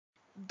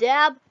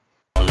Dab.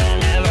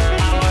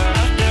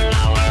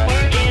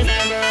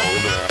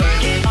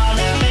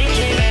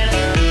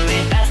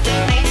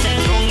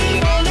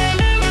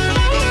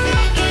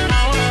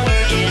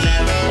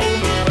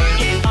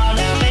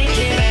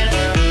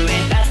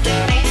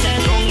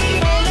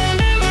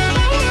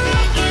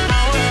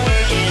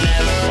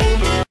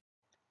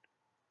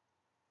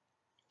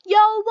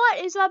 Yo, what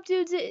is up,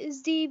 dudes? It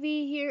is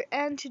DV here,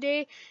 and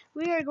today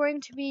we are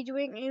going to be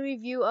doing a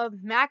review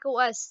of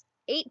macOS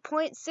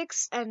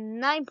 8.6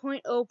 and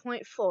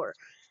 9.0.4.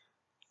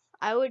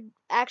 I would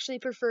actually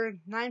prefer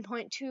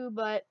 9.2,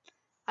 but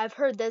I've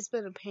heard that's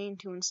been a pain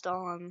to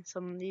install on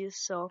some of these,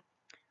 so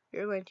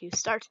we're going to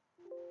start.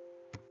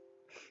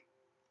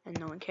 And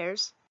no one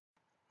cares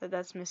that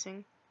that's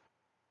missing.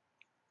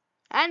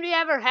 And we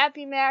have our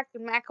Happy Mac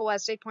and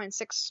macOS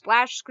 8.6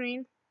 splash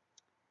screen.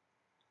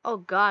 Oh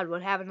god,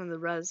 what happened to the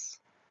res?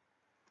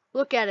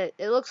 Look at it.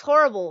 It looks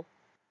horrible.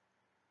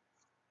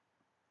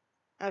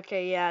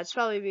 Okay, yeah, it's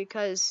probably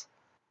because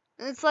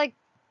it's like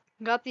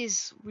got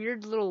these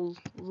weird little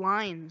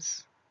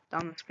lines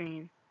down the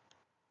screen.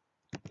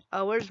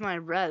 Oh, where's my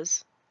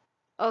res?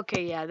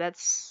 Okay, yeah,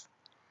 that's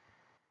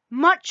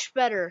much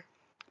better.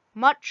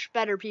 Much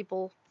better,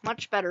 people.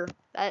 Much better.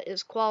 That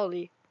is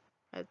quality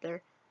right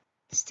there.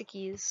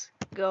 Stickies,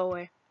 go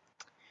away.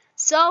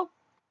 So,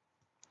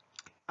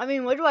 I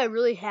mean, what do I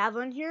really have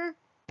on here?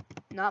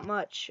 Not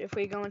much. If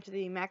we go into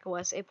the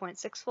macOS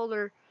 8.6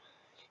 folder,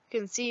 you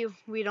can see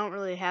we don't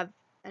really have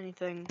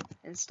anything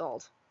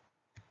installed.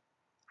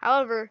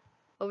 However,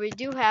 what we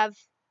do have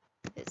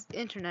is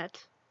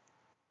internet.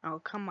 Oh,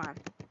 come on.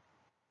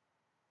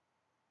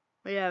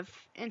 We have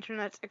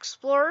Internet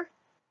Explorer,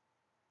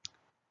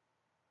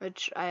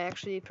 which I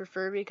actually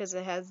prefer because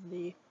it has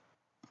the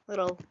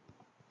little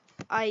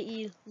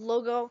IE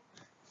logo.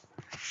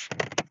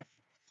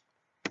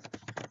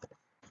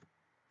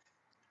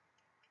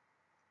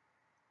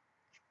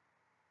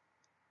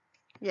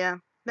 Yeah,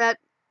 that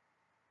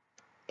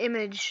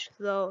image,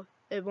 though,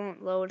 it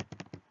won't load.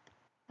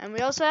 And we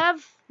also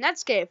have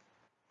Netscape,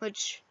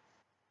 which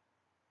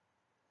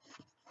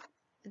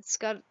it's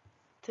got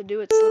to do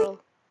its little...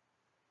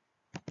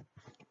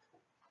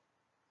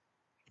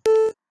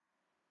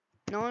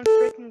 No one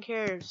freaking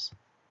cares.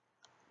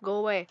 Go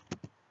away.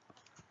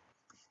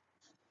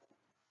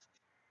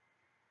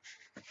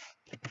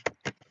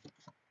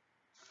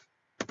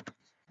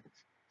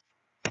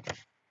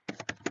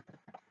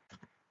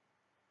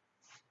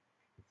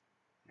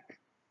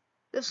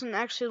 This one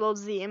actually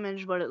loads the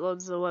image, but it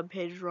loads the web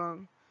page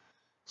wrong.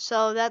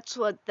 So that's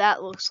what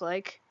that looks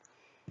like.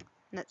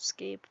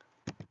 Netscape.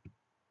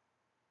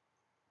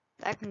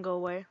 That can go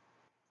away.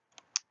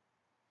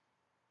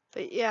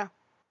 But yeah,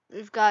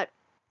 we've got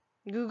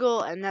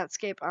Google and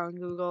Netscape on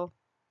Google,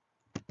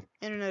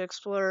 Internet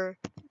Explorer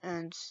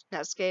and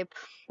Netscape.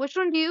 Which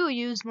one do you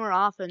use more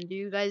often? Do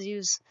you guys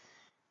use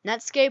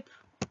Netscape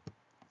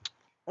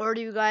or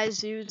do you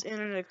guys use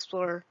Internet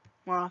Explorer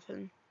more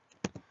often?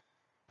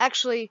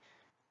 Actually,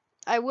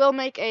 I will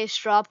make a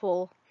straw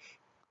poll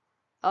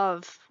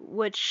of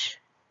which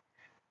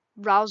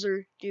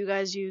browser do you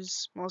guys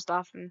use most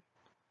often.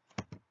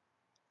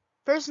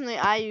 Personally,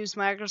 I use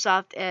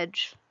Microsoft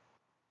Edge.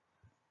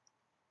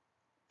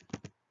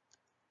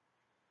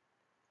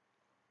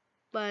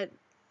 But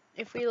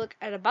if we look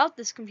at about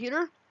this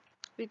computer,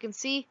 we can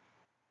see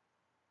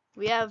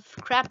we have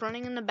crap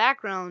running in the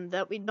background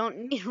that we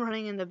don't need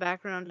running in the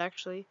background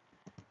actually.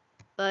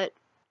 But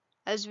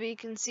as we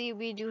can see,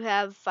 we do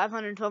have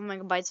 512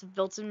 megabytes of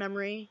built-in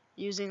memory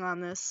using on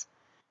this.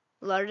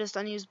 Largest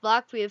unused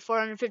block, we have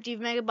 450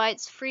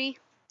 megabytes free.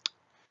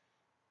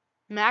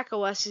 Mac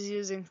OS is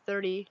using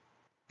 30,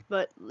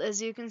 but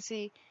as you can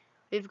see,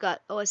 we've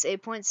got OS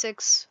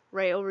 8.6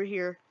 right over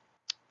here.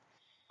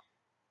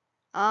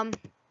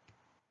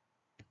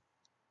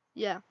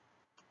 Yeah.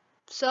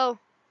 So,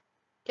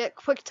 get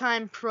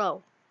QuickTime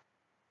Pro.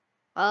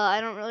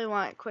 I don't really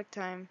want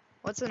QuickTime.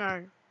 What's in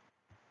our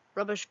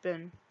rubbish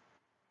bin?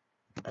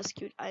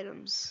 Rescued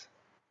items.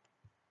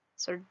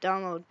 It's our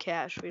download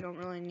cache. We don't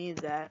really need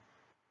that.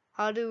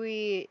 How do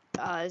we,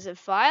 is it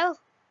file?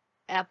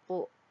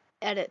 Apple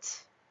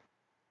edit.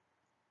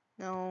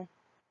 No.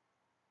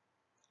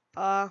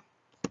 Come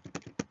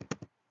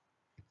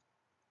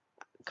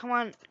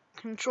on,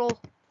 control.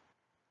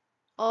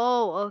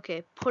 Oh,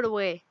 okay, put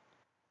away.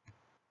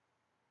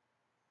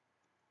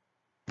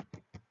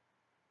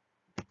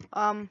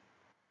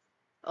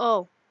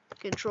 Oh,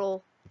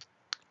 control.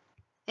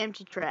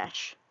 Empty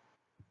trash.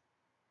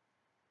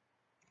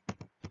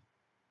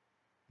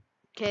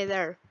 Okay,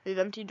 there. We've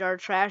emptied our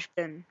trash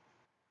bin.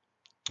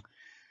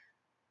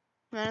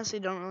 I honestly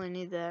don't really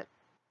need that.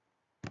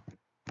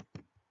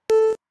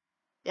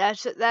 Yeah,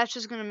 that's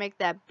just gonna make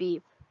that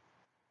beep.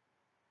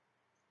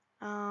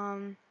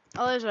 Oh,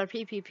 there's our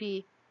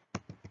PPP.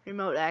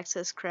 Remote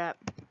access crap.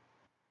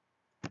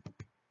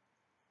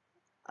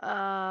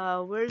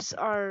 Where's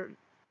our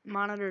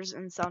monitors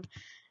and sound?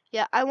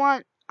 Yeah, I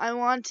want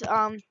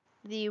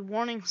the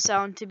warning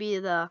sound to be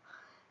the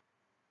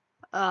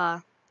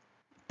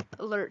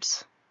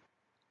alerts.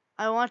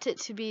 I want it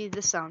to be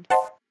the sound.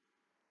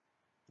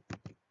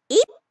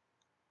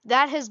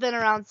 That has been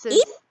around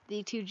since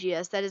the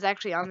 2GS. That is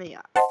actually on the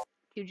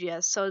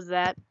 2GS. So is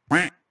that.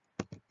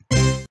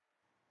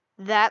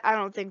 That I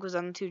don't think was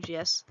on the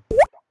 2GS.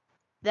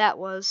 That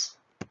was.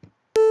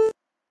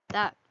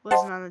 That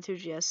wasn't on the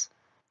 2GS.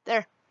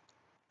 There.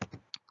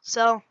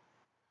 So,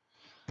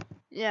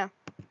 yeah.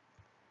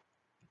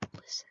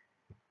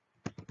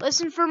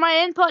 Listen for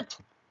my input.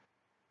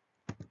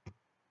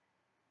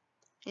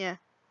 Yeah.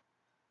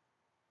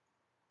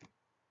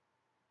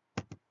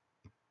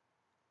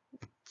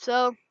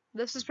 So,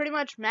 this is pretty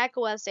much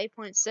macOS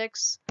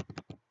 8.6.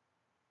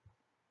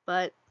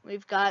 But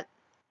we've got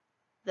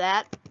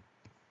that.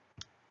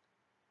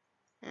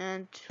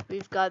 And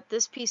we've got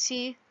this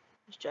PC,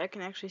 which I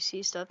can actually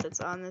see stuff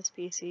that's on this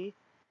PC.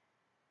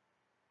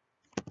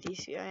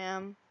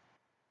 DCIM.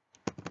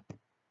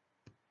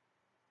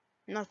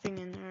 Nothing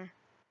in there.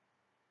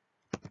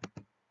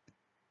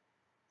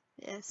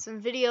 Yeah,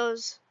 some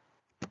videos.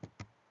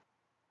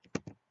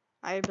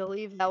 I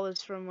believe that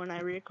was from when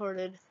I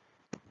recorded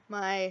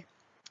my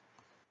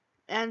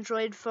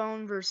Android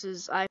phone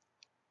versus iPhone.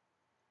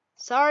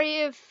 Sorry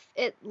if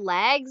it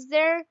lags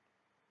there,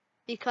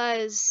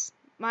 because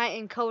my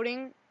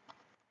encoding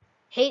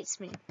hates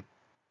me.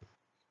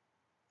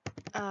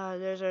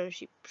 There's our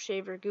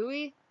shaver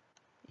GUI.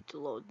 Need to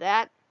load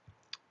that.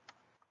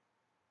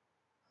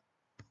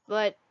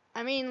 But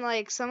I mean,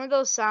 like, some of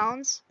those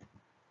sounds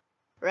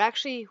are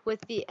actually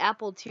with the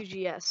Apple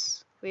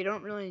 2GS. We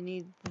don't really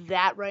need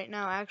that right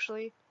now,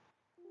 actually.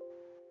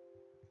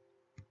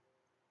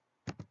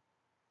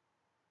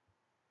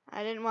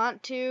 I didn't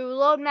want to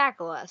load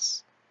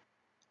macOS.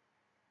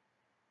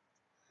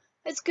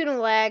 It's gonna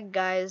lag,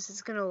 guys.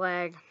 It's gonna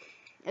lag.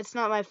 It's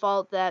not my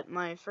fault that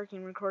my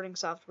freaking recording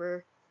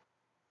software,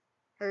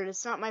 or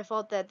it's not my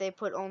fault that they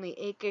put only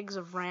 8 gigs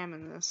of RAM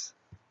in this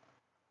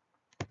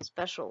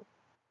special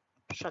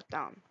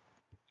shutdown.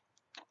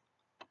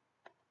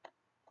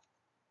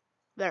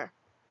 There.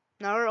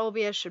 Now our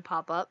OBS should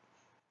pop up.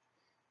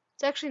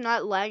 It's actually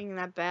not lagging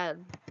that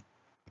bad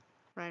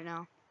right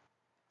now.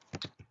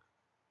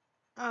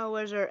 Oh,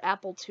 where's our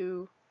Apple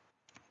II?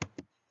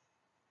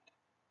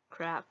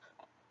 Crap.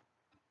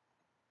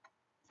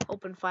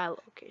 Open file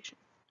location.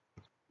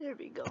 There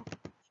we go.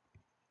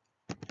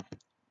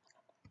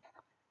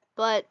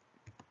 But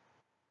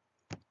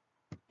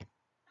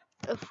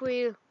if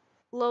we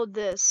load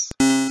this,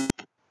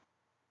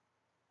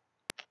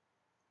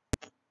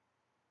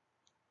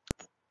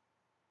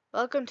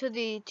 welcome to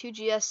the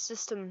 2GS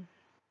system.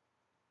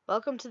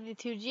 Welcome to the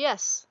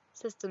 2GS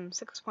system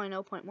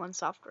 6.0.1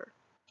 software.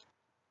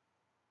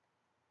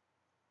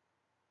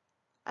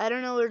 I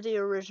don't know where the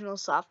original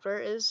software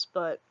is,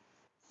 but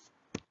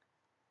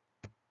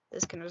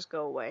this can just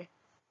go away.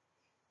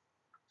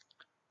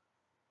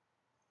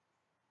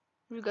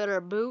 We've got our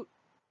boot,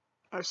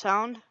 our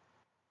sound,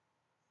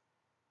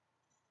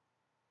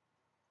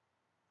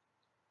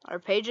 our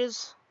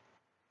pages,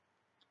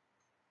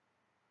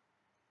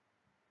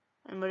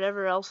 and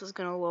whatever else is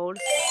gonna load.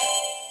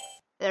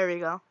 There we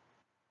go.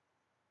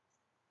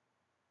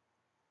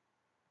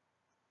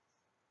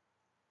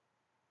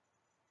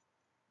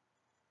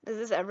 Is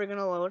this ever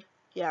gonna load?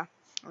 Yeah.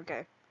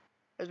 Okay.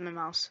 There's my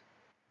mouse.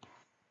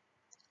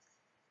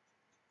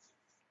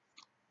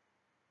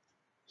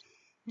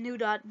 New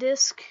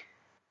disk.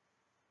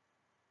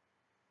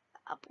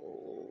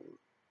 Apple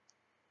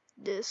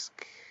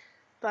disk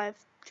 5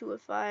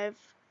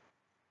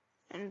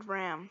 and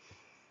RAM.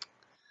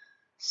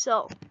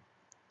 So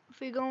if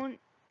we go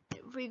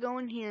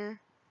in here,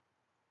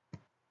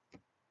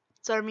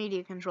 it's our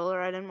media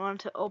controller. I didn't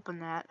want to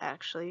open that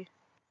actually.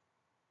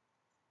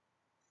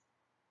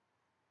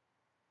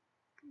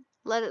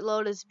 Let it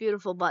load its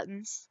beautiful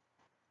buttons.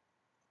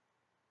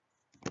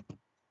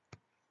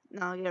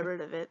 Now I'll get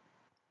rid of it.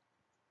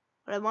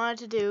 What I wanted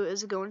to do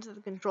is go into the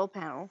control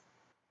panel.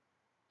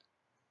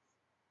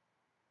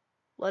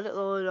 Let it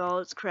load all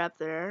its crap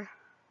there.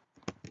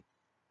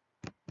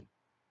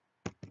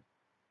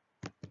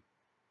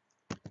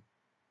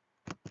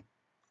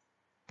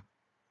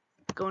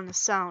 Go into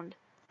sound.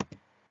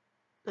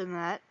 Then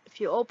that, if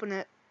you open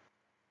it,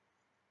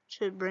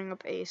 should bring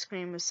up a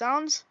screen with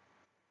sounds.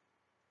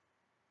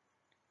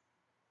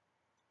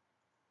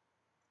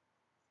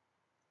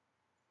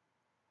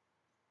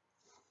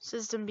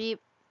 System beep.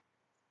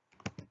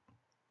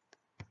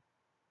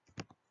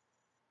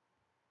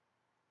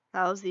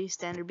 That was the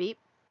standard beep.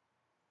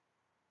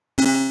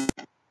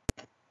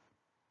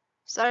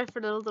 Sorry for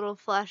the little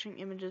flashing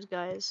images,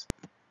 guys.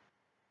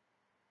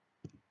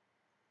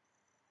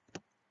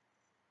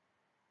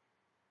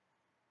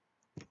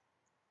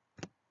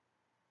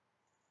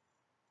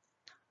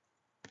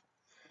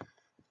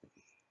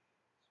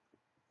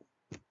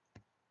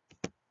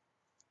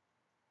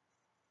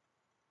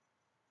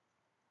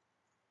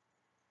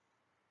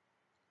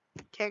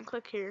 Can't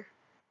click here.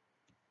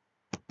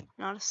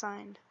 Not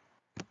assigned.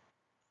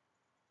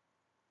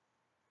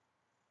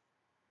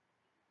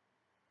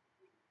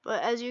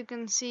 But as you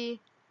can see,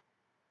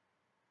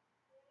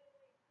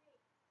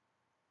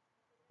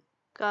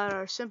 got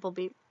our simple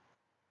beep.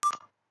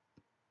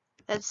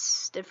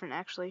 That's different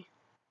actually.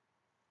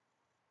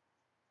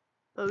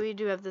 But we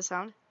do have the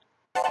sound.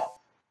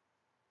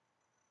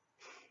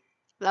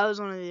 That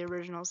was one of the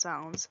original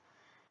sounds.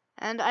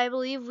 And I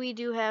believe we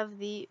do have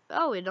the...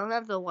 Oh, we don't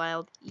have the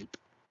wild eep.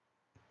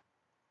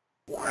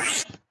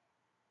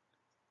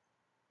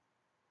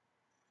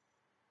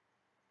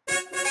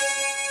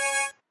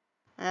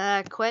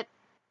 Quit.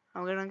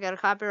 I'm gonna get a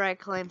copyright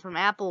claim from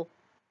Apple.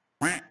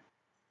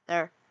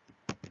 There.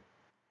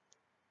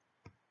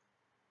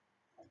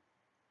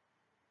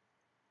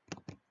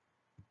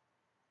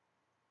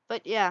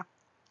 But yeah,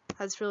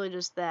 that's really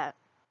just that.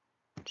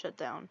 Shut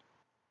down.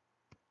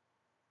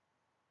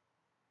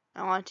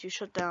 I want to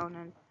shut down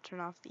and turn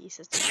off the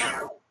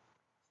system.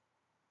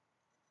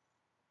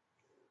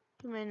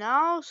 You may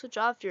now switch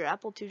off your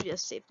Apple IIgs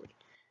safely.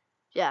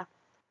 Yeah.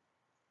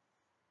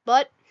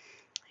 But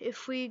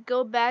if we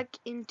go back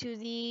into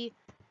the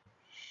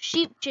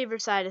sheep shaver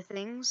side of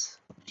things,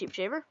 sheep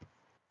shaver.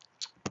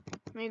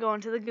 Let me go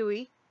into the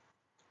GUI.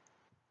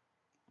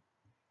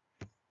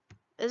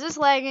 Is this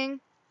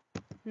lagging?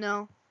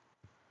 No.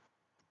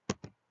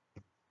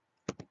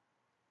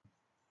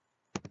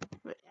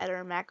 At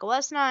our Mac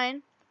OS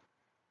 9,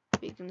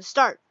 we can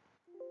start.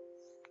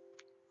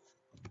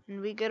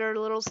 And we get our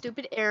little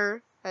stupid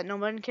error that no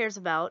one cares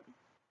about.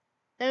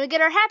 Then we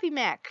get our Happy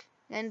Mac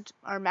and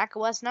our Mac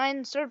OS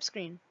 9 startup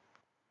screen.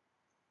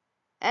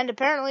 And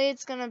apparently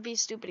it's gonna be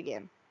stupid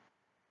again.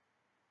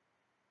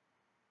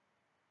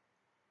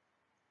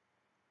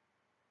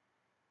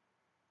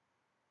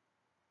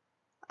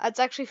 That's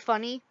actually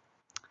funny.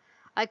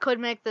 I could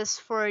make this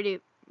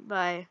 480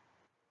 by...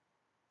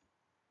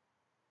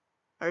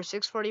 or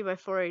 640 by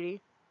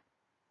 480.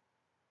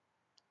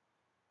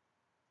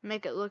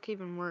 Make it look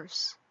even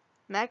worse.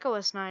 Mac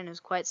OS 9 is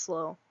quite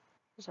slow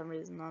for some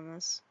reason on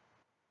this.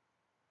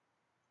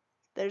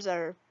 There's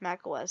our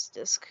Mac OS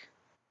disk.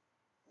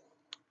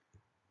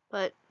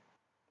 But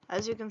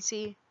as you can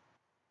see,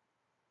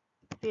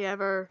 we have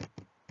our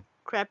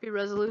crappy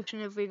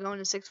resolution if we go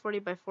into 640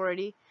 by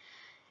 480.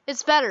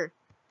 It's better.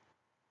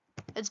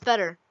 It's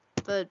better.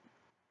 But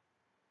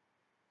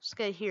let's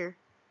get here.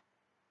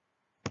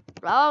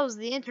 Browse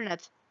the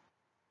internet.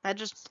 That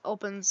just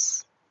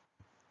opens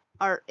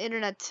our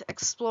Internet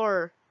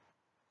Explorer.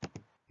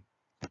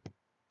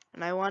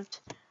 And I want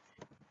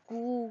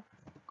google.com.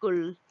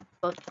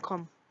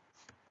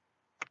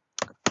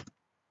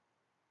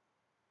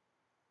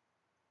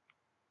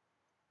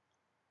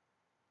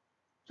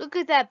 Look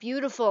at that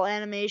beautiful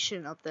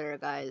animation up there,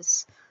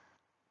 guys.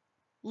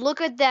 Look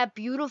at that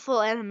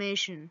beautiful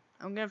animation.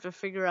 I'm gonna have to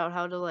figure out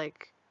how to,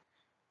 like,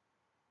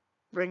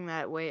 bring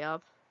that way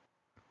up.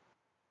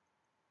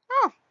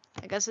 Oh,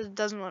 I guess it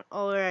doesn't want...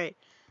 Oh, alright.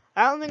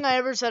 I don't think I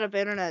ever set up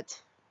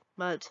internet,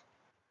 but...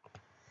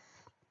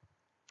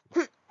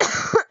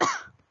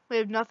 we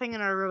have nothing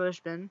in our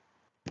rubbish bin.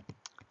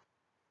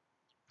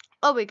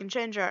 Oh, we can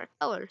change our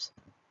colors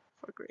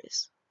for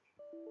grace.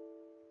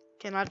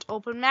 Cannot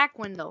open Mac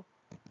window.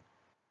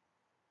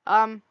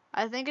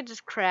 I think it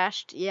just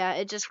crashed. Yeah,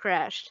 it just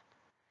crashed.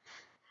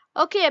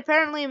 Okay,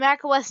 apparently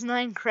Mac OS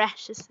 9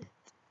 crashes it.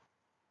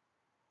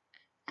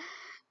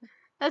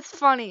 That's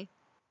funny.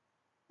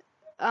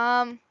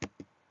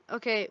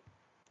 Okay,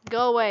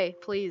 go away,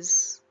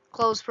 please.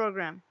 Close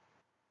program.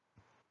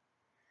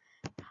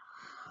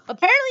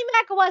 Apparently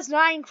Mac OS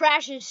 9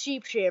 crashes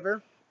Sheep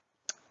Shaver.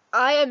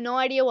 I have no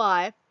idea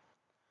why,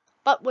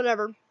 but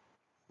whatever.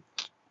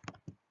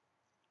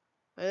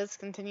 Let's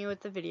continue with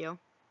the video.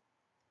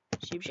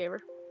 Sheep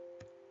Shaver.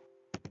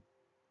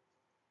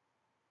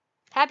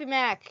 Happy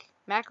Mac.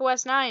 Mac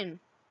OS 9.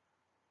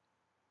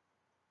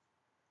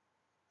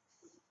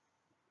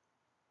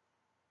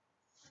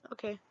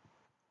 Okay.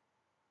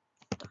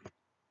 Done.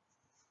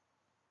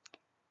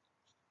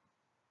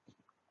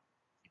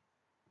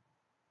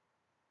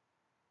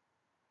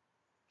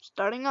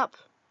 Starting up.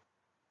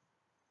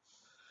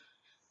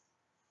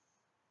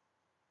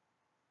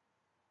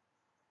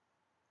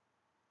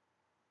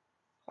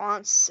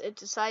 Once it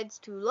decides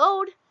to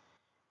load,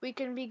 we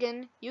can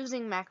begin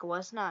using Mac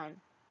OS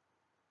 9.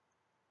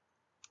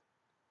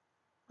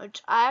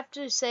 Which I have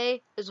to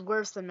say is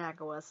worse than Mac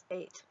OS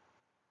 8.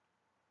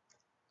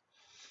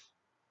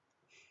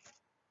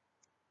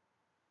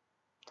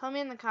 Tell me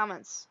in the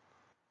comments,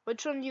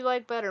 which one do you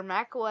like better,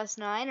 Mac OS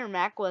 9 or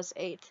Mac OS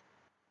 8?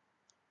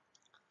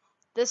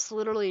 This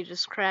literally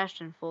just crashed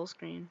in full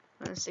screen.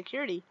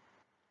 Security.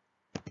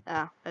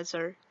 Ah, that's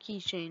our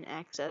keychain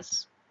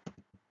access.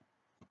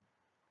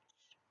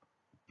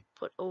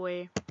 Put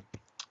away.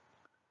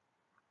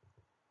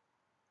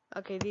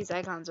 Okay, these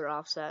icons are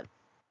offset.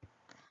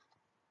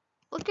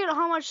 Look at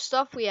how much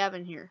stuff we have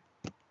in here.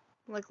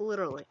 Like,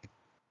 literally.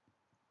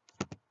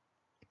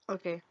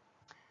 Okay.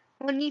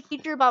 One neat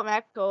feature about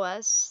Mac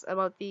OS,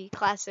 about the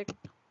classic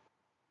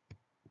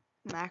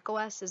Mac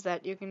OS, is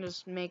that you can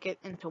just make it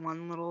into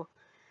one little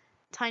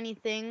tiny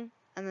thing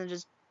and then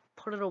just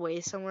put it away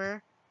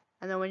somewhere.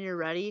 And then when you're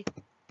ready,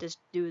 just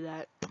do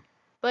that.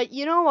 But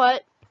you know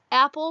what?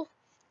 Apple,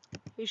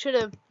 you should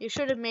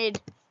have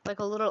made like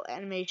a little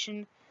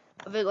animation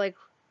of it like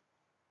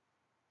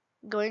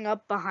going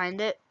up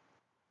behind it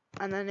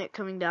and then it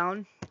coming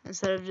down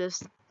instead of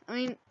just I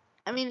mean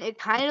it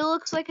kind of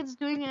looks like it's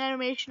doing an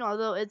animation,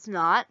 although it's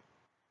not.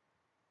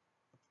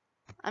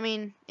 I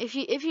mean, if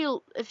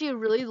you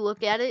really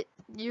look at it,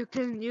 you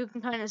can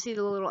kind of see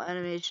the little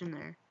animation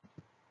there.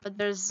 But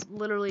there's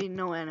literally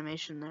no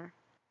animation there.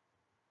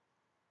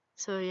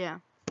 So yeah,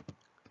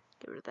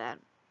 get rid of that.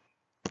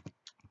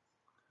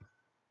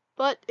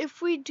 But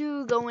if we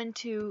do go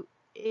into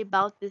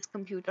about this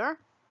computer,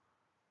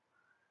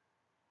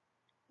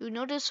 you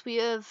notice we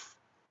have,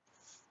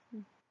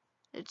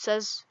 it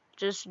says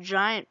just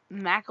giant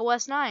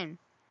macOS 9.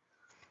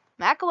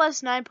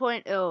 macOS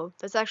 9.0,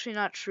 that's actually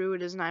not true,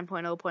 it is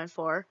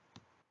 9.0.4.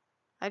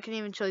 I can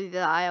even show you the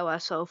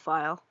IOSO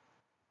file.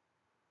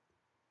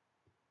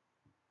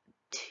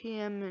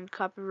 TM and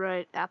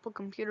copyright Apple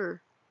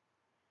Computer.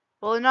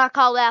 Well, they're not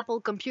called Apple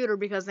Computer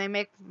because they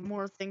make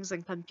more things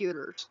than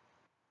computers.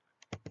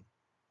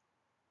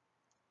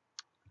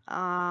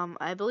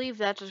 I believe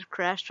that just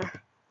crashed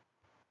her.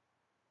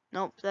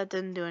 Nope, that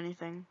didn't do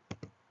anything.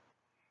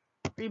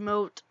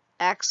 Remote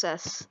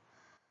access.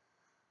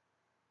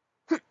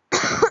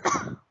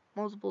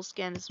 Multiple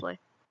scan display.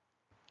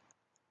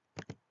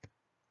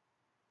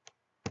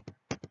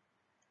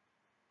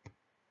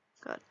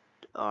 Got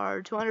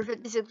our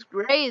 256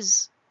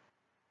 grays.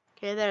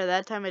 Okay, there,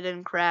 that time it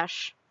didn't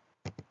crash.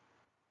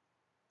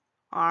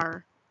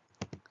 Our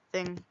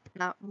thing.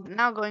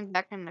 Now going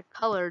back into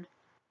colored.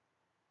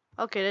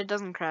 Okay, that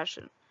doesn't crash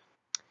it.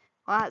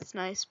 Well, that's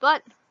nice,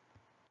 but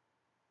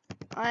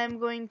I'm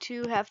going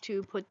to have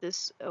to put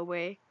this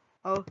away.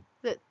 Oh,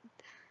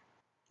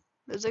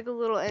 there's like a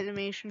little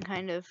animation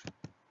kind of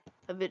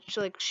it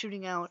like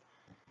shooting out.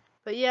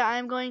 But yeah,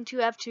 I'm going to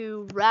have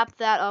to wrap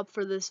that up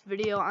for this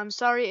video. I'm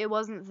sorry it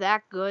wasn't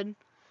that good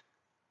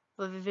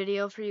of a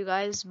video for you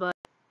guys, but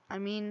I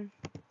mean,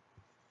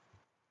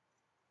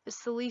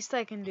 it's the least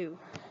I can do.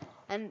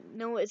 And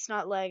no, it's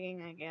not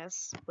lagging, I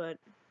guess, but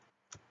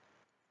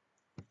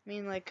I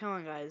mean, like, come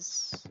on,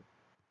 guys.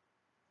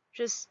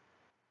 Just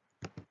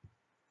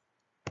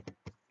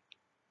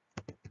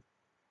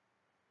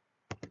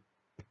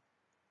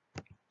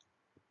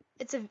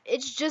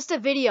it's just a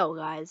video,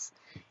 guys.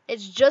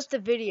 It's just a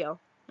video.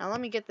 Now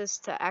let me get this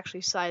to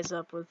actually size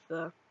up with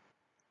the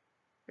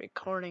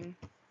recording.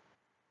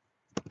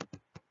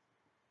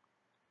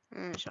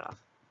 Shut off.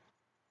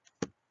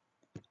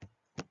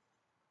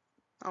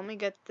 Let me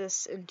get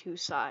this into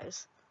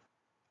size.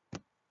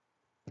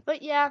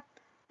 But yeah,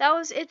 that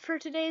was it for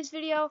today's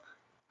video.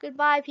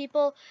 Goodbye,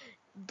 people.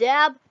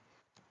 Dab.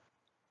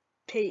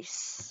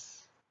 Peace.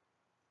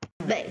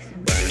 Base.